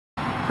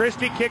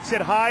Christie kicks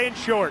it high and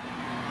short.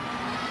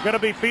 Going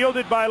to be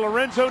fielded by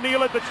Lorenzo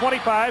Neal at the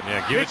 25.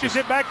 Yeah, pitches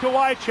it back to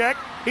Wycheck.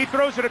 He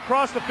throws it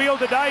across the field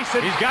to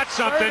Dyson. He's got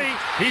something.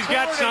 30, He's 40,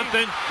 got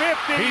something.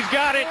 50. He's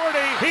got it. 40.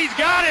 He's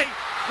got it.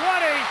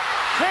 20.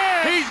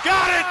 10. He's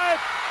got it.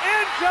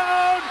 End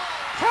zone.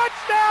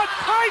 Touchdown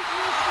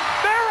Titans.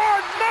 There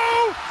are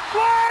no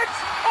flags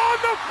on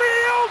the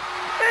field.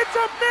 It's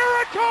a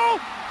miracle.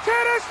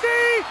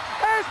 Tennessee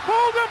has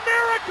pulled a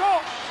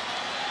miracle.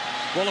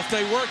 Well, if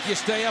they work, you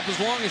stay up as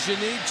long as you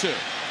need to.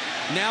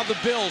 Now the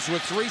Bills,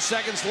 with 3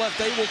 seconds left,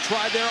 they will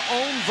try their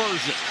own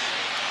version.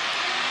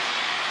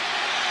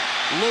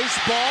 Loose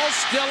ball,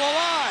 still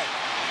alive.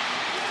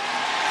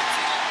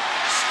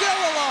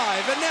 Still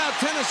alive. And now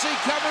Tennessee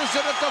covers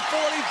it at the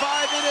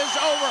 45. It is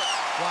over.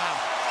 Wow.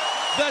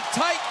 The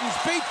Titans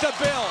beat the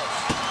Bills.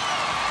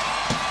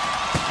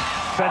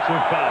 Offensive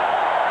foul.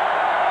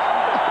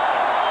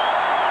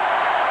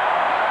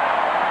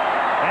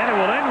 And it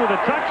will end with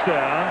a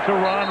touchdown to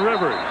Ron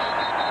Rivers.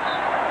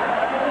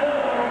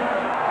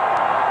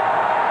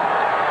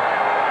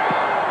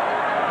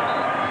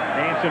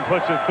 Hanson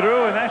puts it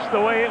through, and that's the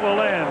way it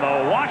will end.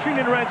 The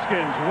Washington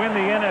Redskins win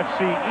the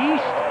NFC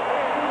East,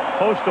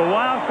 host a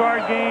wild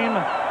card game,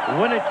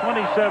 win it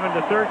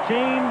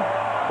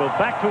 27-13. Go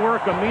back to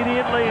work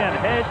immediately and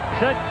head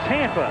to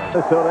Tampa.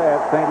 Minnesota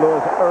at St.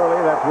 Louis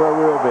early. That's where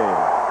we'll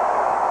be.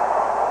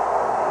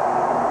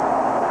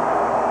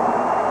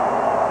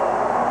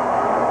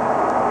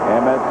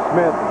 Emmett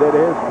Smith did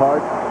his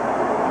part.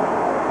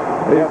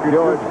 You could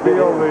just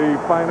feel the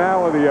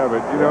finality of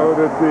it. You know,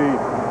 that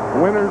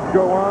the winners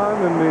go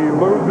on and the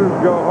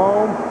losers go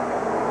home.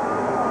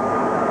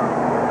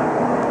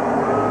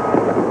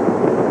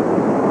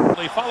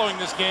 Following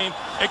this game,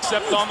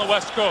 except on the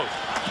West Coast.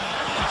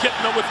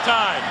 Kitna with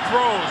time,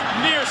 throws,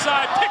 near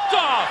side, picked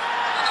off.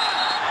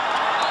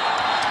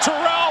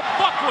 Terrell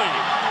Buckley.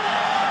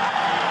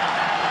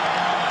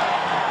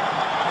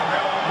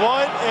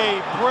 What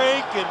a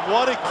break and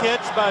what a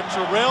catch by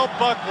Terrell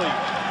Buckley.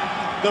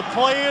 The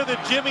player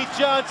that Jimmy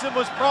Johnson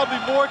was probably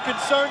more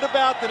concerned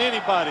about than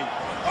anybody.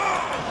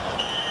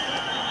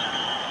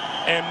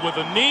 And with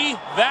a knee,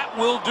 that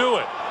will do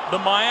it. The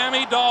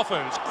Miami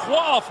Dolphins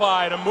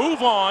qualify to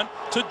move on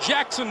to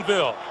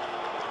Jacksonville.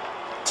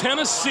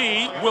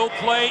 Tennessee will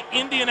play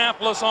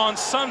Indianapolis on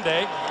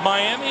Sunday,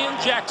 Miami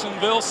and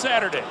Jacksonville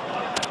Saturday.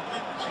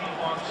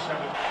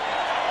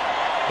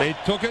 They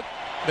took it,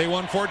 they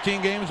won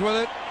 14 games with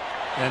it,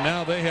 and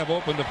now they have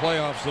opened the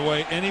playoffs the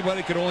way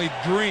anybody could only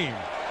dream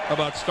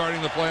about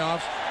starting the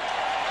playoffs.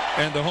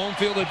 And the home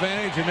field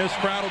advantage, and this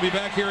crowd will be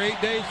back here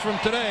 8 days from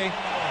today.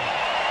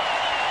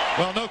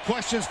 Well, no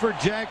questions for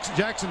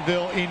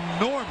Jacksonville.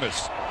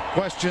 Enormous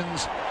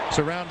questions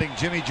surrounding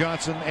Jimmy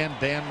Johnson and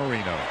Dan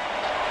Marino.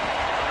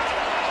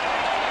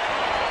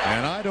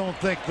 And I don't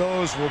think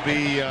those will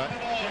be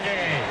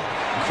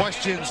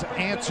questions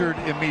answered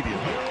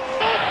immediately.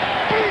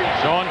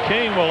 Sean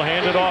King will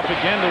hand it off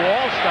again to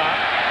Allstott.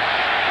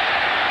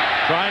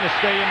 Trying to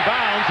stay in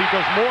bounds. He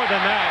does more than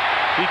that.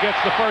 He gets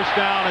the first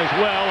down as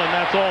well, and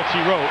that's all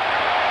she wrote.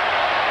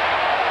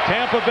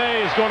 Tampa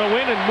Bay is going to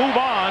win and move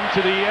on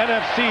to the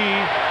NFC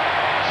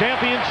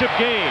Championship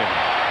game.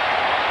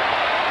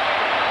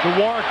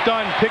 DeWark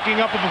Dunn picking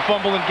up a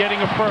fumble and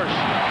getting a first.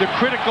 The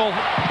critical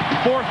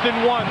 4th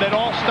and 1 that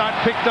Allstott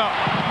picked up.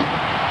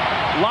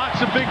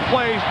 Lots of big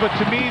plays, but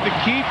to me the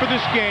key for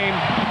this game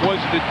was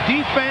the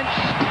defense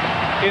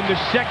in the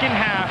second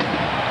half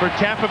for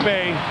Tampa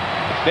Bay.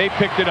 They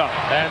picked it up,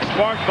 and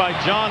sparked by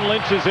John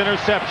Lynch's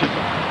interception.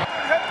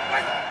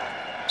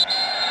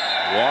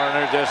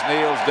 Warner just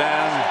kneels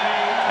down,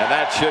 and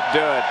that should do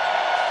it.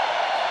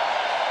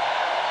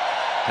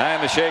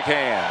 Time to shake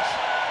hands.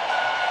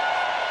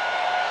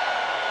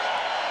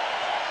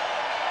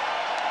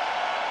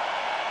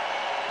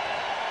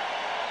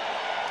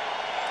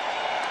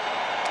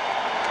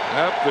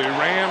 Yep, the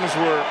Rams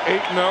were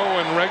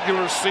 8-0 in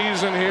regular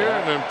season here,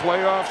 and then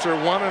playoffs are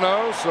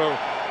 1-0. So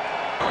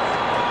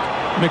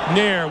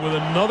McNair with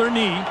another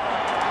knee.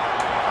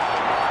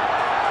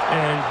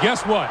 And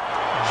guess what?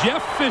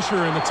 Jeff Fisher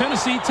and the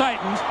Tennessee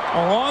Titans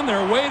are on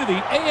their way to the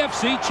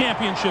AFC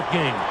Championship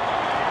game.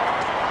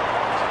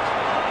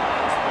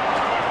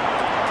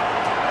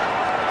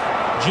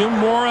 Jim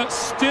Mora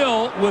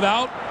still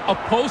without a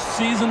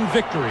postseason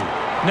victory.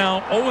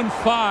 Now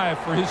 0-5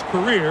 for his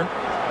career.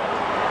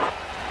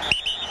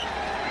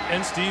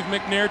 And Steve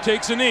McNair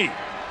takes a knee.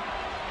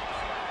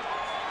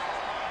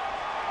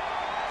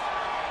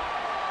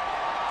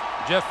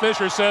 Jeff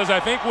Fisher says, I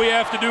think we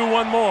have to do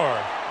one more.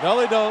 No,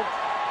 they don't.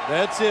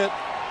 That's it.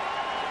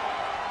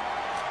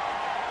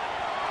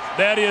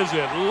 That is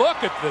it.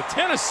 Look at the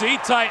Tennessee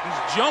Titans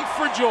jump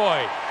for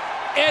joy.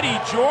 Eddie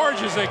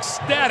George is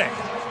ecstatic.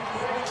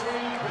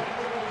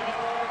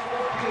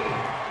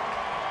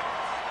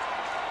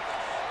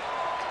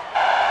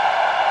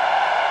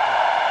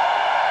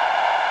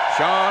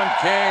 Sean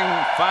King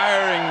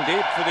firing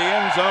deep for the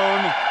end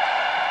zone.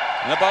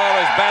 And the ball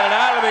is batted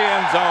out of the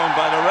end zone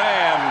by the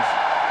Rams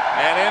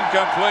and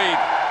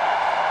incomplete.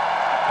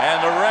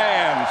 And the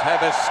Rams have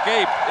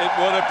escaped, it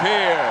would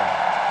appear.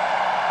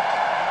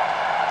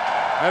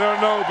 I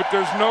don't know, but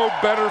there's no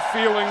better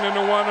feeling than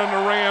the one on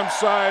the Rams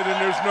side, and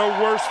there's no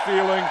worse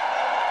feeling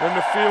than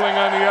the feeling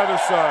on the other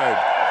side.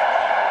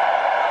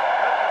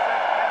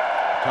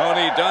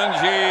 Tony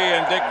Dungy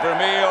and Dick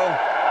Vermeil.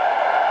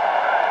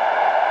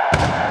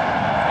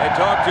 They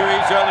talk to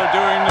each other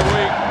during the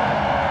week.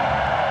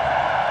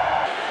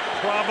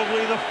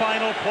 Probably the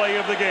final play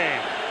of the game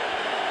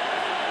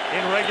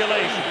in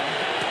regulation.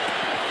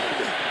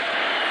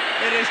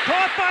 It is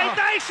caught by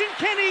Dyson.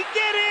 Can he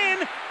get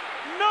in?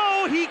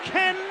 No, he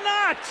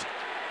cannot.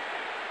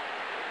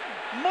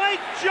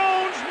 Mike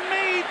Jones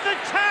made the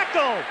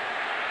tackle.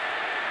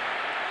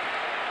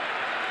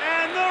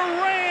 And the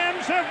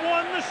Rams have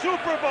won the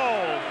Super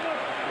Bowl.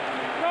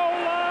 No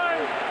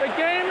line. The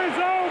game is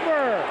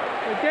over.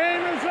 The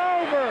game is over.